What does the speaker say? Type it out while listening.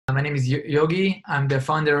My name is Yogi. I'm the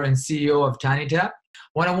founder and CEO of TinyTap.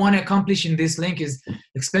 What I want to accomplish in this link is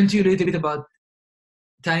explain to you a little bit about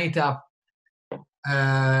TinyTap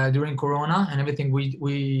during Corona and everything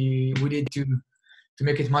we did to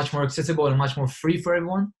make it much more accessible and much more free for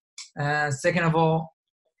everyone. Second of all,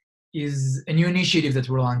 is a new initiative that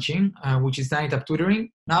we're launching, which is TinyTap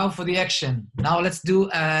Tutoring. Now for the action. Now let's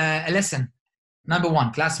do a lesson. Number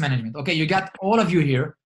one, class management. Okay, you got all of you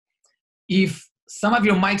here. If some of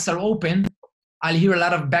your mics are open, I'll hear a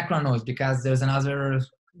lot of background noise because there's another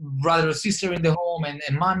brother or sister in the home and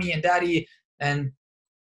mommy and daddy, and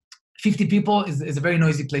 50 people is a very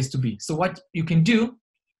noisy place to be. So what you can do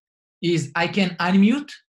is I can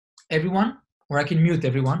unmute everyone, or I can mute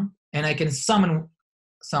everyone, and I can summon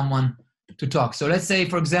someone to talk. So let's say,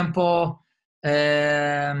 for example,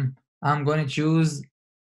 I'm going to choose,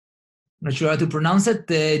 I'm not sure how to pronounce it,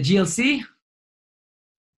 GLC.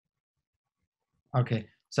 Okay,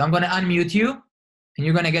 so I'm going to unmute you, and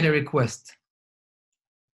you're going to get a request.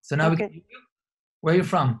 So now we can hear you. Where are you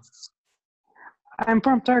from? I'm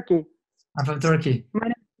from Turkey. I'm from Turkey. My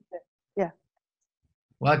name is, yeah.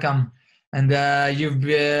 Welcome. And you've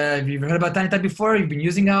heard about TinyTap before? You've been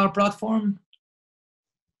using our platform?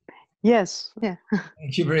 Yes. Yeah.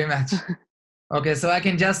 Thank you very much. Okay, so I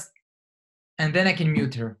can just, and then I can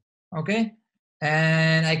mute her. Okay,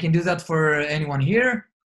 and I can do that for anyone here.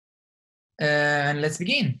 And let's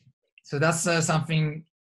begin. So that's something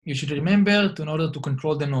you should remember in order to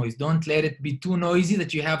control the noise. Don't let it be too noisy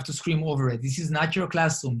that you have to scream over it. This is not your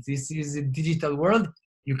classroom. This is a digital world.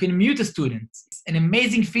 You can mute a student. It's an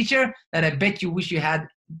amazing feature that I bet you wish you had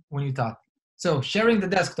when you taught. So sharing the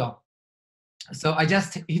desktop. So I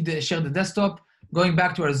just hit share the desktop. Going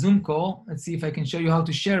back to our Zoom call, let's see if I can show you how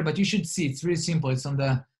to share, but you should see it's really simple. It's on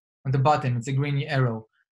the bottom. It's a green arrow.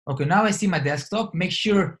 Okay, now I see my desktop. Make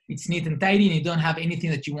sure it's neat and tidy and you don't have anything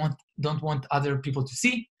that you don't want other people to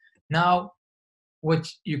see. Now,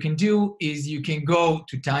 what you can do is you can go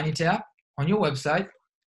to TinyTap on your website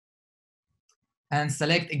and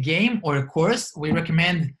select a game or a course. We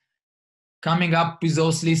recommend coming up with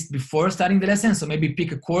those lists before starting the lesson. So maybe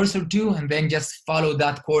pick a course or two and then just follow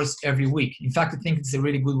that course every week. In fact, I think it's a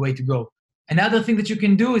really good way to go. Another thing that you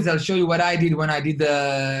can do is I'll show you what I did when I did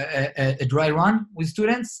a dry run with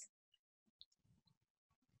students.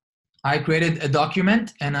 I created a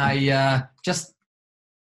document and I just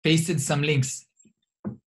pasted some links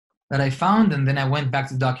that I found, and then I went back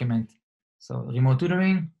to the document. So remote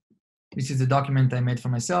tutoring, this is the document I made for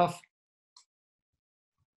myself.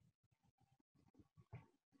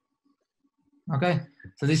 Okay,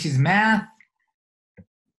 so this is math.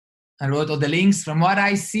 I wrote all the links. From what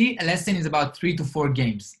I see, a lesson is about 3 to 4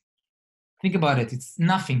 games. Think about it, it's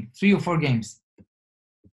nothing, 3 or 4 games.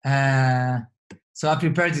 So I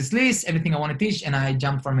prepared this list, everything I want to teach, and I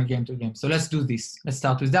jump from a game to a game. So let's do this. Let's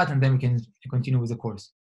start with that, and then we can continue with the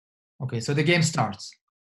course. Okay, so the game starts.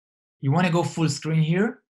 You want to go full screen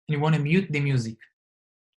here, and you want to mute the music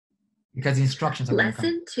because the instructions are going to come.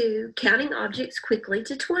 Lesson 2, counting objects quickly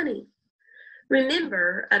to 20.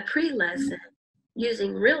 Remember, a pre-lesson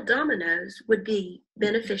using real dominoes would be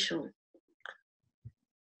beneficial.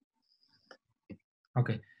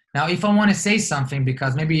 Okay, now if I want to say something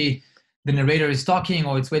because maybe the narrator is talking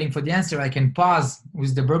or it's waiting for the answer, I can pause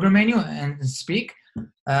with the burger menu and speak.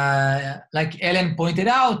 Like Ellen pointed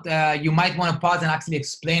out, you might want to pause and actually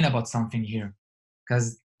explain about something here.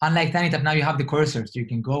 Because unlike TinyTap, now you have the cursor, so you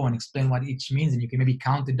can go and explain what each means, and you can maybe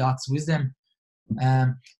count the dots with them.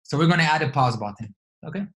 So we're going to add a pause button,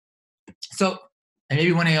 okay? So, and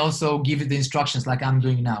maybe want to also give it the instructions like I'm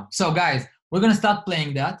doing now. So guys, we're going to start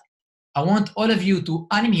playing that. I want all of you to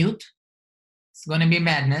unmute. It's going to be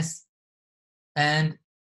madness. And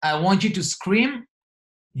I want you to scream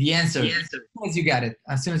the answer as soon as you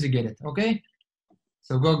get it, okay?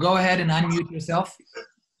 So go ahead and unmute yourself.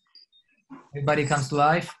 Everybody comes to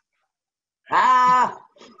life. Ah!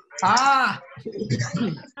 Ah!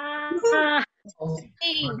 Okay.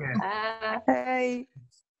 Hey.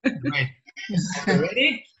 Great. Okay,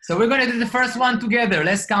 ready? So we're going to do the first one together.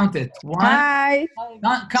 Let's count it. One. Hi.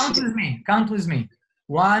 Count with me. Count with me.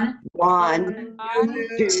 1, 1,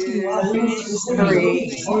 2,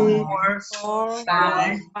 3, 4,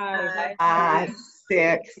 5,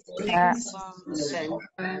 6,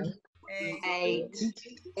 7, 8,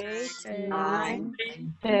 9,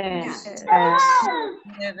 10,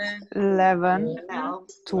 11,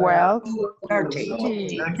 12,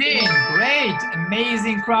 13. 13. Great.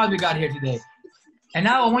 Amazing crowd we got here today. And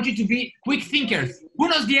now I want you to be quick thinkers. Who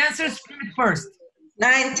knows the answers? Scream it first.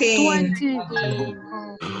 19. 20.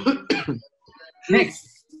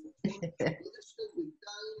 Next.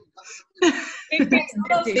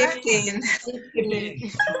 15.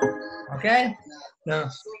 Okay? So,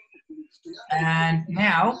 and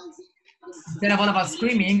now, instead of all of us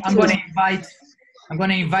screaming, I'm going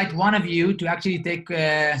to invite one of you to actually take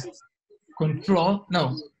control.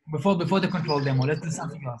 No, before the control demo, let's do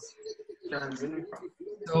something else.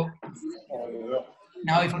 So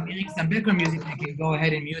now if I'm hearing some background music, I can go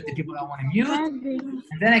ahead and mute the people I want to mute,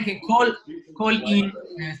 and then I can call in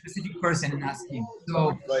a specific person and ask him.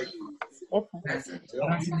 So I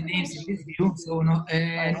don't see the names in this view. So no,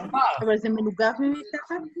 אבל זה מנוגב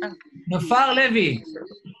מתחת? Nofar Levi,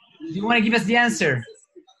 do you want to give us the answer?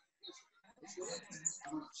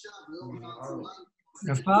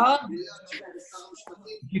 Nofar?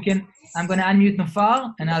 You can, I'm going to unmute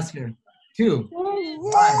Nofar and ask her. 2,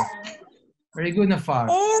 5. Very good, Nofar.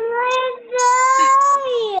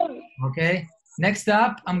 Okay. Next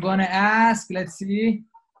up, I'm going to ask, let's see.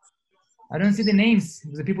 I don't see the names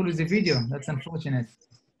of the people with the video. That's unfortunate.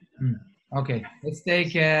 Okay. Let's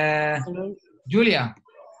take Julia.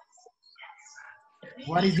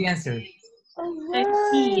 What is the answer?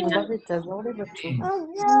 15.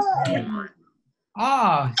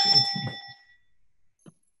 Ah.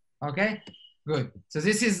 Okay. Good. So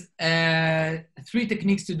this is 3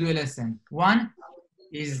 techniques to do a lesson. One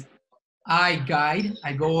is I guide.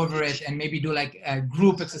 I go over it and maybe do like a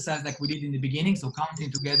group exercise like we did in the beginning. So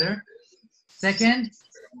counting together. Second,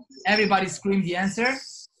 everybody scream the answer.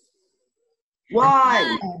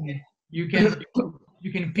 1. You can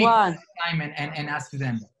pick One. time and ask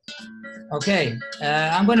them. Okay,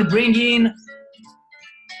 I'm going to bring in,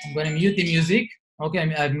 I'm going to mute the music. Okay,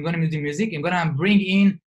 I'm going to mute the music. I'm going to bring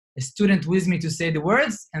in a student with me to say the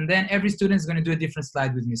words, and then every student is going to do a different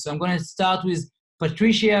slide with me. So I'm going to start with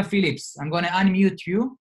Patricia Phillips. I'm going to unmute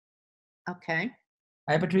you. Okay.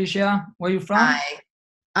 Hi, Patricia. Where are you from? Hi.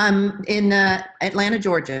 I'm in Atlanta,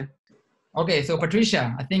 Georgia. Okay, so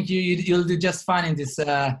Patricia, I think you'll do just fine in this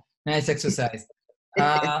nice exercise.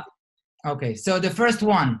 Okay, so the first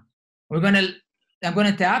one, I'm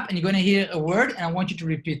gonna tap and you're gonna hear a word and I want you to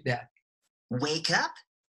repeat that. Wake up,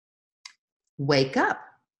 Wake up.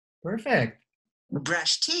 Perfect.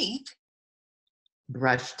 brush teeth,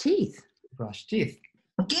 Brush teeth. Brush teeth.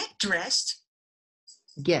 get dressed,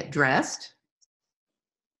 Get dressed.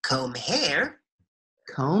 comb hair,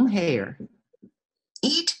 Comb hair.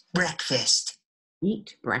 eat breakfast.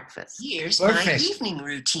 Eat breakfast. Here's Perfect. my evening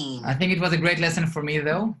routine. I think it was a great lesson for me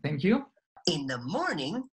though. Thank you. In the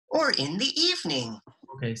morning or in the evening.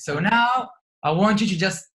 Okay, so now I want you to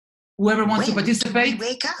just, whoever wants to When participate, we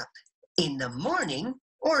wake up. In the morning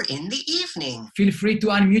or in the evening. feel free to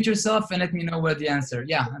unmute yourself and let me know what the answer.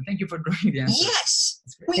 Yeah, and thank you for doing the answer. Yes,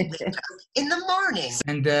 we wake up in the morning.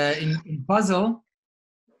 And in puzzle,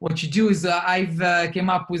 what you do is I've came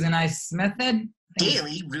up with a nice method.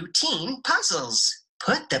 Daily routine puzzles.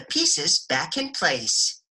 Put the pieces back in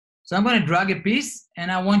place. So I'm going to drag a piece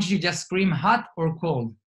and I want you to just scream hot or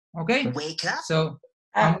cold. Okay? Wake up, So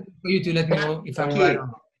I'm waiting for you to let me know if I'm right or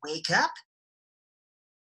not. wake up,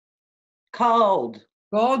 Cold.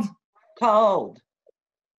 Cold? Cold.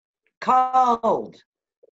 Cold.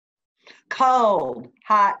 Cold.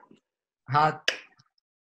 Hot. Hot.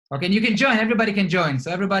 Okay, and you can join. Everybody can join.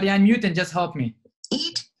 So everybody unmute and just help me.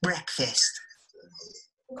 eat breakfast.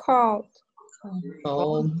 Cold.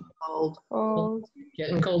 Cold. Cold. Cold.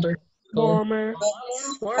 Getting colder. Cold. Warmer.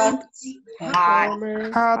 Warm. Hot.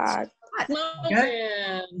 Warmer. Hot.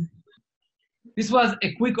 Okay. This was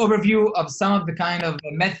a quick overview of some of the kind of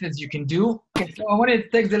methods you can do. So I wanted to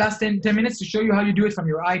take the last 10 minutes to show you how you do it from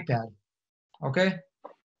your iPad. Okay?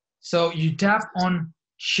 So you tap on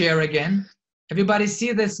share again. Everybody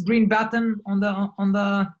see this green button on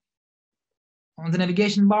the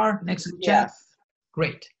navigation bar next to the chat? Yes.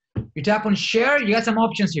 Great. You tap on share, you got some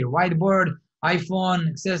options here. Whiteboard, iPhone,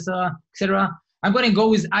 etc., etc. I'm going to go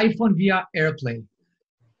with iPhone via AirPlay.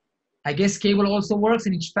 I guess cable also works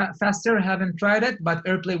and it's faster. I haven't tried it, but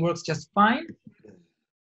AirPlay works just fine.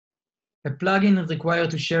 A plugin is required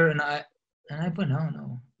to share an iPhone.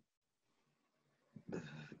 No.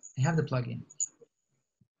 I have the plugin.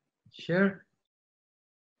 Share.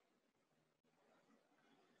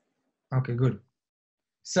 Okay, good.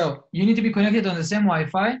 So you need to be connected on the same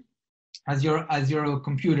Wi-Fi as your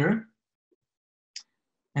computer.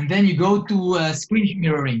 And then you go to screen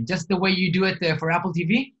mirroring, just the way you do it for Apple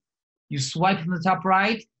TV. You swipe from the top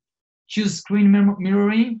right, choose screen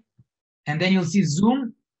mirroring, and then you'll see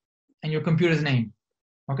Zoom and your computer's name.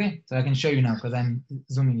 Okay, so I can show you now because I'm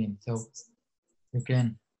zooming in. So you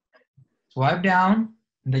can swipe down,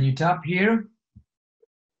 and then you tap here,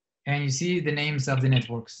 and you see the names of the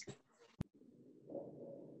networks.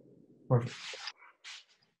 Perfect.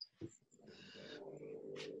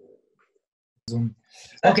 Zoom.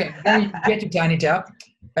 Okay, then you get to TinyTap,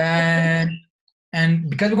 and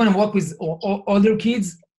because we're going to work with older kids,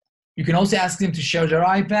 you can also ask them to share their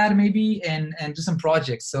iPad maybe and do some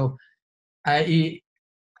projects. So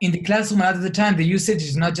in the classroom, a lot of the time, the usage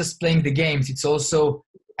is not just playing the games; it's also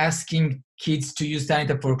asking kids to use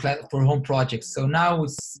TinyTap for home projects. So now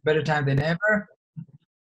it's better time than ever,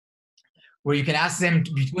 where you can ask them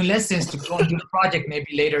between lessons to go and do a project,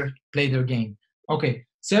 maybe later play their game. Okay,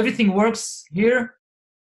 so everything works here.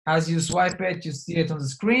 As you swipe it, you see it on the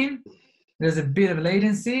screen. There's a bit of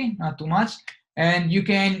latency, not too much. And you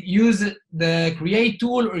can use the create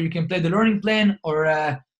tool, or you can play the learning plan, or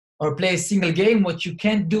play a single game. What you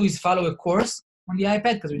can't do is follow a course on the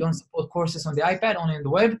iPad, because we don't support courses on the iPad, only on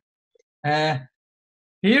the web.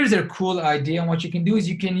 Here's a cool idea. And what you can do is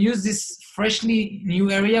you can use this freshly new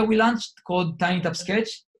area we launched called TinyTap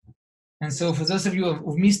Sketch. And so for those of you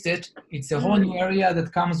who've missed it, it's a whole new area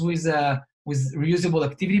that comes with reusable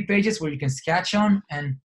activity pages where you can sketch on,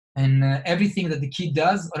 and everything that the kid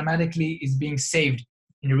does automatically is being saved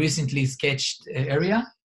in a recently sketched area.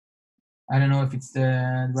 I don't know if it's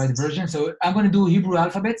the right version. So I'm going to do Hebrew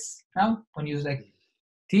alphabets now. I'm going to use like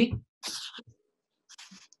T.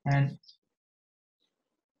 And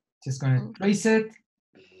just going to trace it.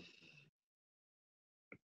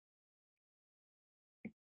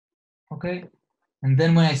 Okay. And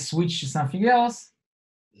then when I switch to something else,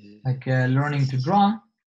 like learning to draw,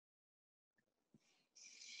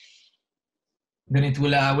 then it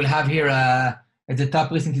will have here at the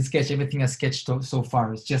top recently sketched everything I sketched so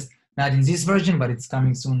far. It's just not in this version, but it's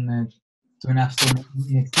coming soon to an app store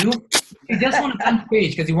next to you. If you just want a blank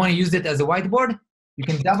page because you want to use it as a whiteboard, you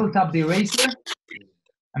can double tap the eraser.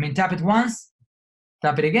 Tap it once,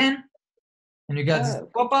 tap it again, and you got this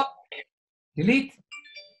pop-up, delete,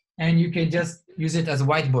 and you can just use it as a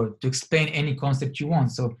whiteboard to explain any concept you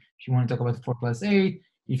want. So if you want to talk about 4 + 8,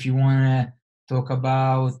 if you want to talk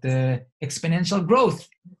about exponential growth,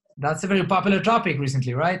 that's a very popular topic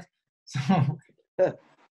recently, right? So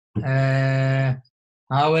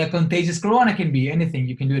how contagious Corona can be, anything,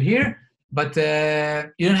 you can do it here. But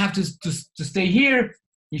you don't have to stay here.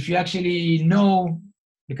 If you actually know,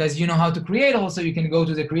 because you know how to create also, you can go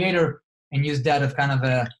to the creator and use that as kind of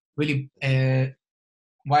a really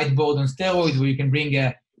whiteboard on steroids where you can bring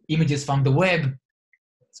images from the web.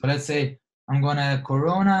 So let's say I'm going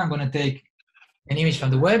to take an image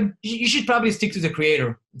from the web. You should probably stick to the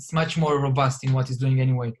creator. It's much more robust in what it's doing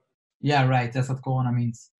anyway. Yeah, right. That's what Corona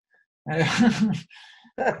means.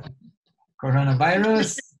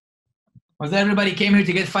 Coronavirus. Was everybody came here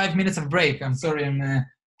to get 5 minutes of break? I'm sorry, I'm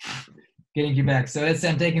getting you back. So let's say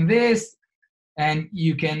I'm taking this, and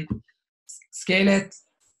you can scale it,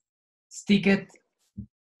 stick it,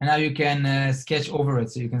 and now you can sketch over it.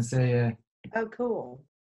 So you can say, Oh, cool.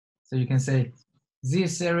 So you can say,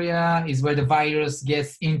 this area is where the virus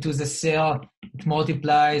gets into the cell. It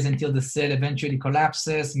multiplies until the cell eventually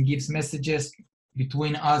collapses and gives messages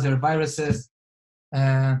between other viruses.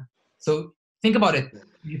 So think about it.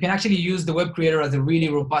 You can actually use the web creator as a really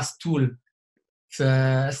robust tool.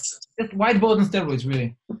 Just whiteboard on steroids,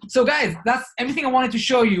 really. So guys, that's everything I wanted to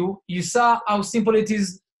show you. You saw how simple it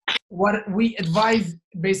is. What we advise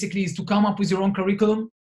basically is to come up with your own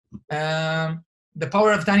curriculum. The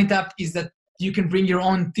power of TinyTap is that you can bring your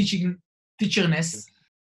own teacherness